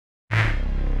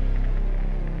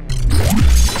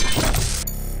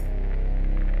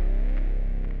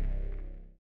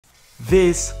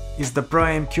This is the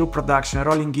Proaim Cube production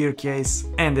rolling gear case,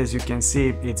 and as you can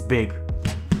see, it's big.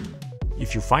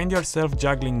 If you find yourself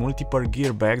juggling multiple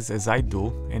gear bags as I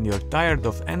do, and you're tired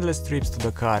of endless trips to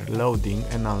the car loading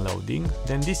and unloading,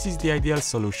 then this is the ideal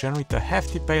solution with a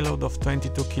hefty payload of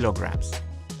 22 kilograms.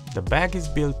 The bag is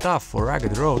built tough for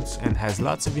rugged roads and has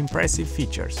lots of impressive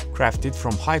features. Crafted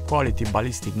from high-quality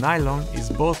ballistic nylon, is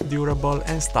both durable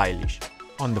and stylish.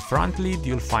 On the front lid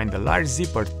you'll find a large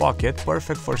zippered pocket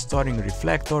perfect for storing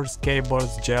reflectors,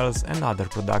 cables, gels and other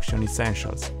production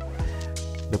essentials.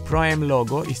 The Proaim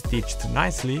logo is stitched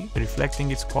nicely, reflecting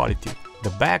its quality.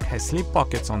 The bag has slip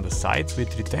pockets on the sides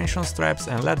with retention straps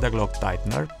and leather Glock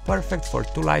tightener, perfect for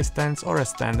tool eye stands or a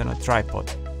stand and a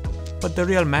tripod. But the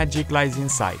real magic lies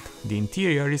inside. The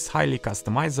interior is highly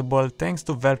customizable thanks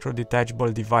to Velcro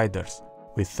detachable dividers.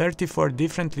 With 34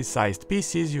 differently sized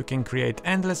pieces, you can create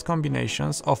endless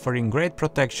combinations, offering great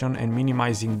protection and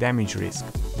minimizing damage risk.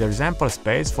 There's ample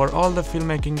space for all the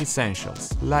filmmaking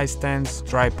essentials: light stands,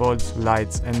 tripods,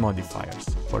 lights and modifiers.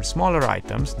 For smaller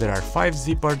items, there are 5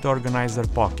 zippered organizer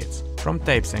pockets. From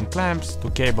tapes and clamps to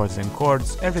cables and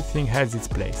cords, everything has its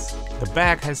place. The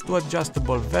bag has 2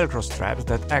 adjustable Velcro straps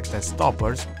that act as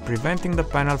stoppers, preventing the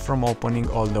panel from opening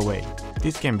all the way.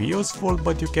 This can be useful,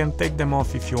 but you can take them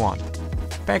off if you want.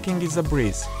 Packing is a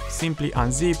breeze. Simply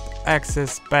unzip,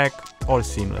 access, pack, all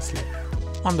seamlessly.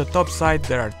 On the top side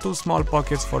there are 2 small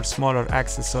pockets for smaller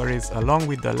accessories, along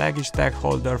with the luggage tag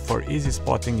holder for easy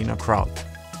spotting in a crowd.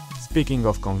 Speaking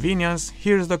of convenience,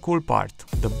 here's the cool part.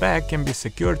 The bag can be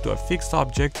secured to a fixed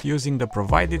object using the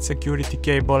provided security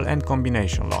cable and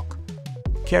combination lock.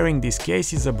 Carrying this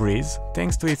case is a breeze,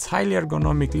 thanks to its highly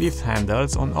ergonomic lift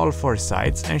handles on all 4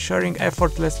 sides, ensuring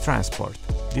effortless transport.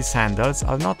 These handles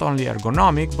are not only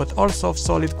ergonomic but also of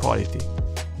solid quality.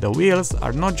 The wheels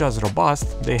are not just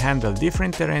robust, they handle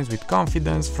different terrains with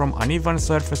confidence, from uneven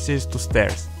surfaces to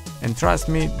stairs. And trust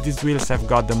me, these wheels have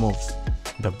got the moves.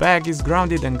 The bag is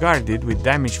grounded and guarded with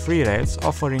damage-free rails,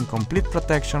 offering complete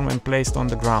protection when placed on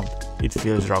the ground. It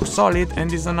feels rock solid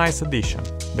and is a nice addition.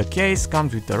 The case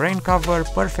comes with a rain cover,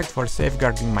 perfect for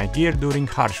safeguarding my gear during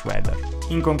harsh weather.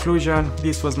 In conclusion,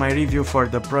 this was my review for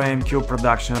the Proaim Cube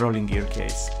production rolling gear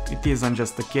case. It isn't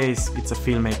just a case, it's a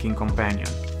filmmaking companion.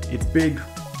 It's big,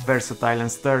 versatile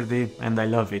and sturdy, and I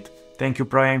love it. Thank you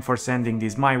Proaim for sending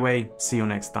this my way. See you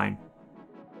next time.